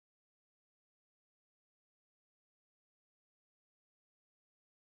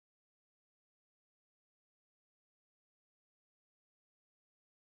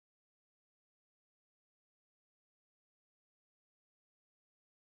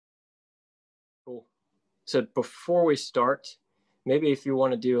So before we start, maybe if you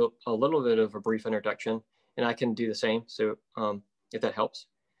want to do a little bit of a brief introduction, and I can do the same. So if that helps.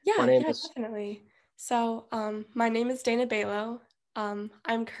 My Yeah, name yeah, is, definitely. So, my name is Dayna Balough.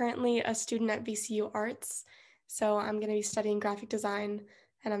 I'm currently a student at VCU Arts, so I'm going to be studying graphic design,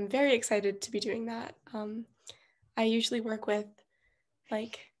 and I'm very excited to be doing that. I usually work with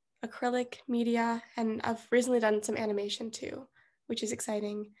like acrylic media, and I've recently done some animation too, which is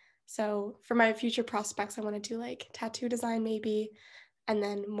exciting. So, for my future prospects, I want to do like tattoo design maybe, and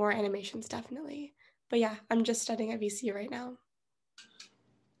then more animations definitely. But yeah, I'm just studying at VCU right now.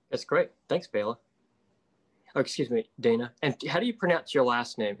 that's great. Thanks, Bela. Oh, excuse me, Dana. And how do you pronounce your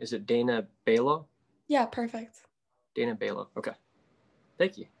last name? Is it Dana Balo? Yeah, perfect. Dana Balo. Okay.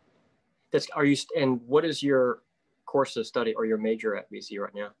 Thank you. And what is your course of study or your major at VC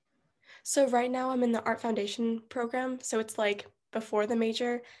right now? So right now I'm in the art foundation program, so it's like before the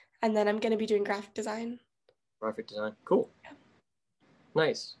major, and then I'm going to be doing graphic design. Graphic design. Cool. Yeah.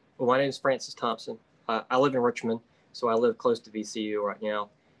 Nice. Well, my name is Francis Thompson. I live in Richmond, so I live close to VCU right now,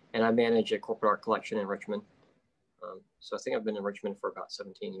 and I manage a corporate art collection in Richmond. So I think I've been in Richmond for about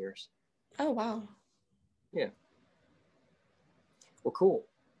 17 years. Oh, wow. Yeah. Well, cool.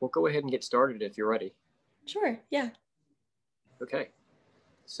 We'll go ahead and get started if you're ready. Sure. Yeah. Okay.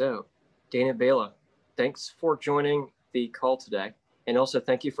 So, Dana Bela, thanks for joining the call today. And also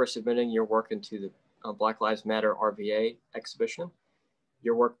thank you for submitting your work into the Black Lives Matter RVA exhibition.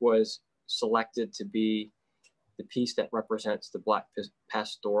 Your work was selected to be the piece that represents the Black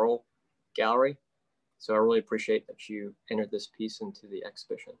Pastoral Gallery. So I really appreciate that you entered this piece into the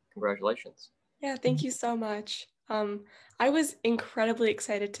exhibition. Congratulations. Yeah, thank you so much. I was incredibly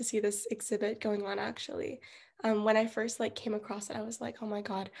excited to see this exhibit going on actually. When I first like came across it, I was like, oh my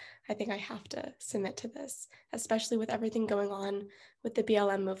God, I think I have to submit to this, especially with everything going on with the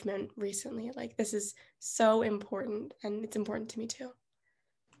BLM movement recently. Like this is so important and it's important to me too.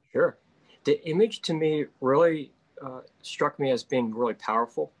 Sure. The image to me really struck me as being really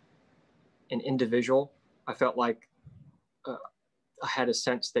powerful and individual. I felt like uh, I had a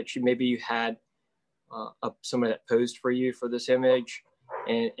sense that maybe you had somebody that posed for you for this image,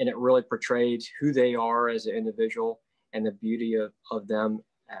 and it really portrayed who they are as an individual and the beauty of them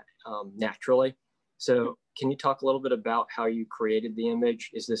naturally. So can you talk a little bit about how you created the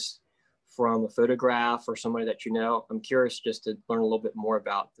image? Is this from a photograph or somebody that you know? I'm curious just to learn a little bit more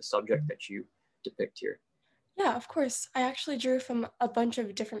about the subject that you depict here. Yeah, of course. I actually drew from a bunch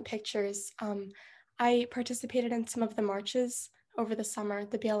of different pictures. I participated in some of the marches over the summer,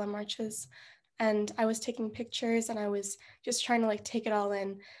 the BLM marches, and I was taking pictures and I was just trying to like take it all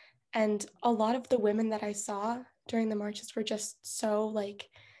in. And a lot of the women that I saw during the marches were just so like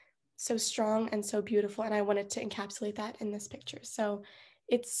so strong and so beautiful, and I wanted to encapsulate that in this picture. So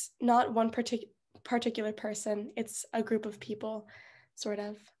it's not one particular person; it's a group of people, sort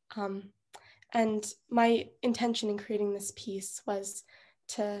of. Um, and my intention in creating this piece was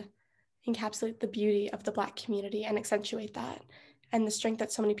to encapsulate the beauty of the Black community and accentuate that and the strength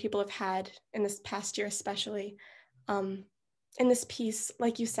that so many people have had in this past year, especially. Um, in this piece,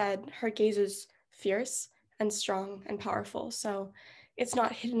 like you said, her gaze is fierce and strong and powerful. So it's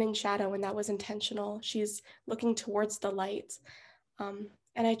not hidden in shadow, and that was intentional. She's looking towards the light.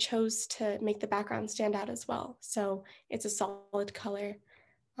 And I chose to make the background stand out as well. So it's a solid color.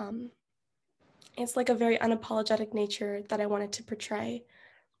 Um, it's like a very unapologetic nature that I wanted to portray.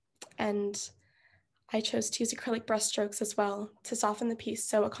 And I chose to use acrylic brushstrokes as well to soften the piece.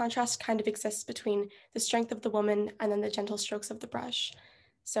 So a contrast kind of exists between the strength of the woman and then the gentle strokes of the brush.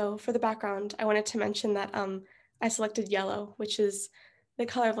 So for the background, I wanted to mention that I selected yellow, which is the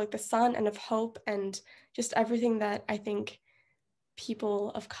color of like the sun and of hope and just everything that I think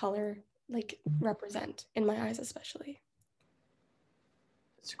people of color like represent in my eyes, especially.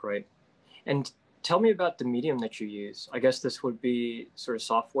 That's great. And tell me about the medium that you use. I guess this would be sort of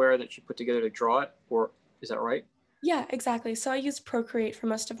software that you put together to draw it, or is that right? Yeah, exactly. So I use Procreate for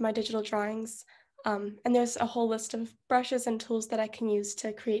most of my digital drawings. And there's a whole list of brushes and tools that I can use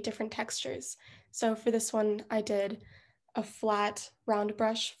to create different textures. So for this one, I did a flat round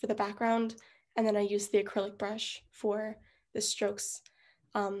brush for the background, and then I used the acrylic brush for the strokes.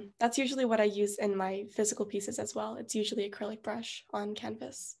 That's usually what I use in my physical pieces as well. It's usually acrylic brush on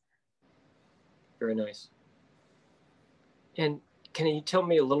canvas. Very nice. And can you tell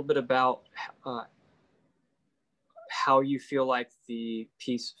me a little bit about uh, how you feel like the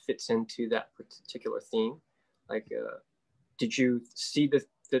piece fits into that particular theme? Like, did you see the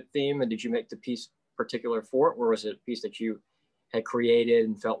theme and did you make the piece particular for it, or was it a piece that you had created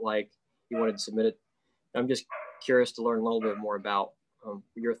and felt like you wanted to submit it? I'm just curious to learn a little bit more about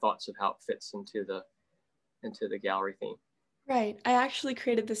your thoughts of how it fits into the into the gallery theme. Right. I actually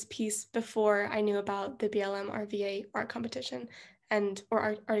created this piece before I knew about the BLM RVA art competition or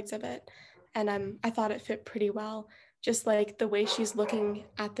art exhibit. And I thought it fit pretty well. Just like the way she's looking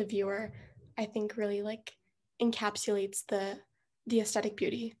at the viewer, I think really like encapsulates the aesthetic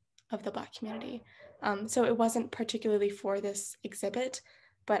beauty of the Black community. So it wasn't particularly for this exhibit,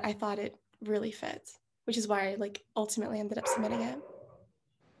 but I thought it really fit, which is why I like ultimately ended up submitting it.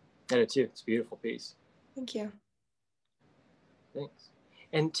 I did too. It's a beautiful piece. Thank you. Thanks.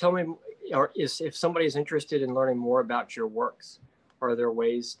 And tell me, if somebody is interested in learning more about your works, are there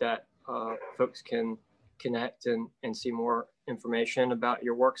ways that folks can connect and see more information about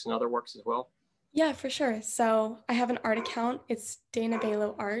your works and other works as well? Yeah, for sure. So I have an art account. It's Dayna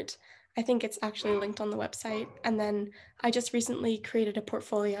Balough Art. I think it's actually linked on the website. And then I just recently created a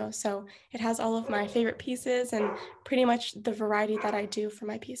portfolio. So it has all of my favorite pieces and pretty much the variety that I do for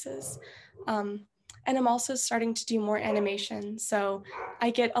my pieces. Um, and I'm also starting to do more animation. So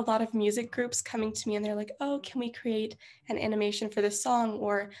I get a lot of music groups coming to me and they're like, oh, can we create an animation for this song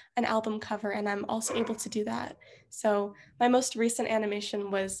or an album cover? And I'm also able to do that. So my most recent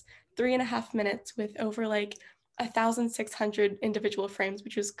animation was 3.5 minutes with over like 1,600 individual frames,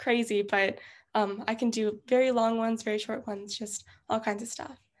 which was crazy, but I can do very long ones, very short ones, just all kinds of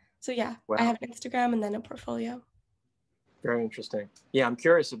stuff. So yeah, Wow. I have an Instagram and then a portfolio. Very interesting. Yeah, I'm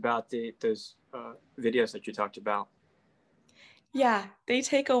curious about those videos that you talked about. Yeah, they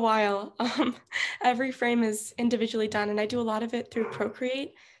take a while. Every frame is individually done, and I do a lot of it through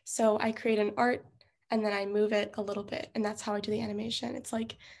Procreate. So I create an art and then I move it a little bit, and that's how I do the animation. It's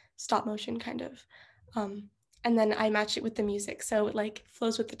like stop motion kind of. Um, and then I match it with the music. So it like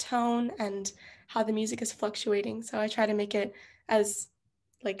flows with the tone and how the music is fluctuating. So I try to make it as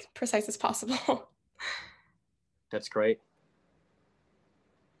like precise as possible. That's great.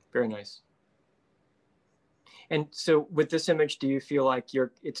 Very nice. And so with this image, do you feel like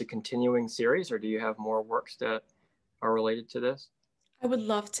it's a continuing series, or do you have more works that are related to this? I would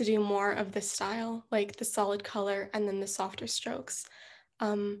love to do more of this style, like the solid color and then the softer strokes.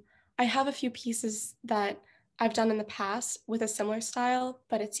 Um, I have a few pieces that I've done in the past with a similar style,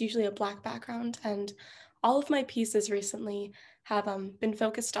 but it's usually a black background. And all of my pieces recently have been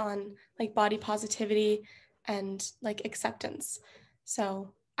focused on like body positivity and like acceptance.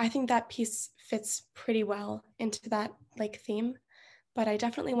 So I think that piece fits pretty well into that like theme. But I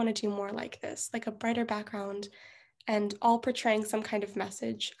definitely want to do more like this, like a brighter background and all portraying some kind of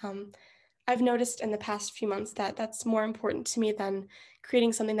message. I've noticed in the past few months that that's more important to me than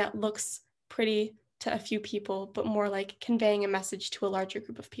creating something that looks pretty to a few people, but more like conveying a message to a larger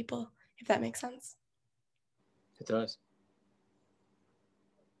group of people, if that makes sense. It does.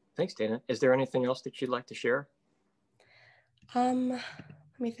 Thanks, Dayna. Is there anything else that you'd like to share? Let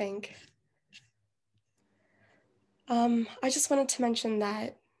me think. I just wanted to mention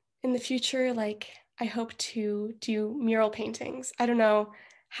that in the future, like I hope to do mural paintings. I don't know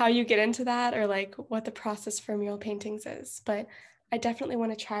how you get into that or like what the process for mural paintings is, but I definitely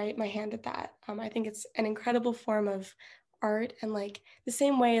want to try my hand at that. I think it's an incredible form of art and like the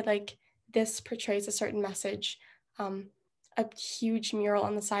same way like this portrays a certain message, a huge mural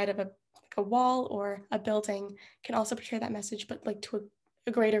on the side of like a wall or a building can also portray that message, but like to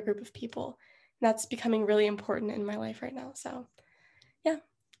a greater group of people. That's becoming really important in my life right now. So, yeah.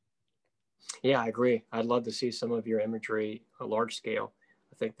 Yeah, I agree. I'd love to see some of your imagery large scale.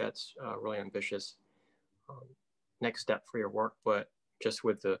 I think that's really ambitious next step for your work, but just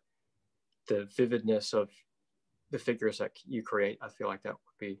with the vividness of the figures that you create, I feel like that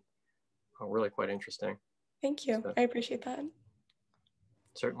would be really quite interesting. Thank you. So, I appreciate that.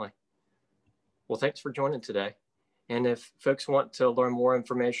 certainly. Well, thanks for joining today. And if folks want to learn more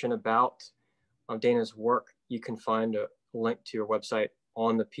information about Dayna's work, you can find a link to your website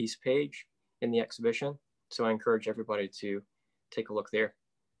on the piece page in the exhibition. So I encourage everybody to take a look there.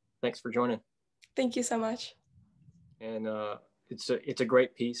 Thanks for joining. Thank you so much. And it's a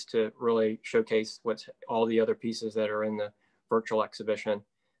great piece to really showcase what's all the other pieces that are in the virtual exhibition.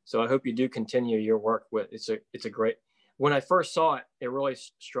 So I hope you do continue your work with it's a great. When I first saw it, it really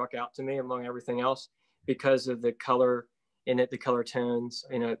struck out to me among everything else because of the color in it, the color tones.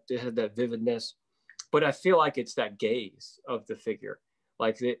 You know, it had that vividness. But I feel like it's that gaze of the figure,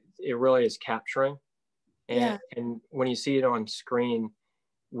 like it really is capturing. And when you see it on screen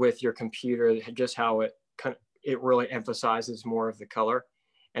with your computer, just how it really emphasizes more of the color.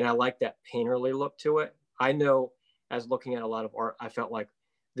 And I like that painterly look to it. I know as looking at a lot of art, I felt like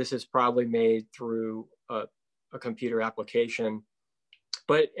this is probably made through a computer application,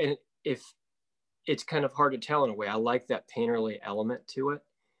 but if it's kind of hard to tell in a way. I like that painterly element to it.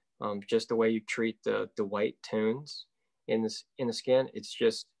 just the way you treat the white tones in the skin.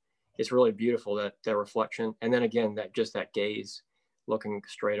 It's really beautiful, that reflection. And then again, that gaze looking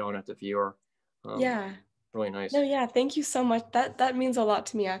straight on at the viewer. Yeah. Really nice. No, yeah, thank you so much. That means a lot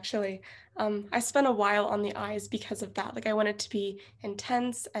to me actually. I spent a while on the eyes because of that. Like I want it to be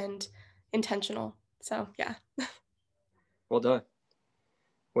intense and intentional. So yeah. Well done.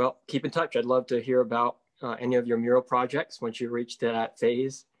 Well, keep in touch. I'd love to hear about any of your mural projects once you reach that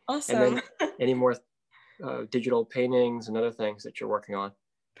phase. And Awesome. then any more digital paintings and other things that you're working on.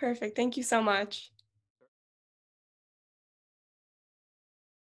 Perfect. Thank you so much.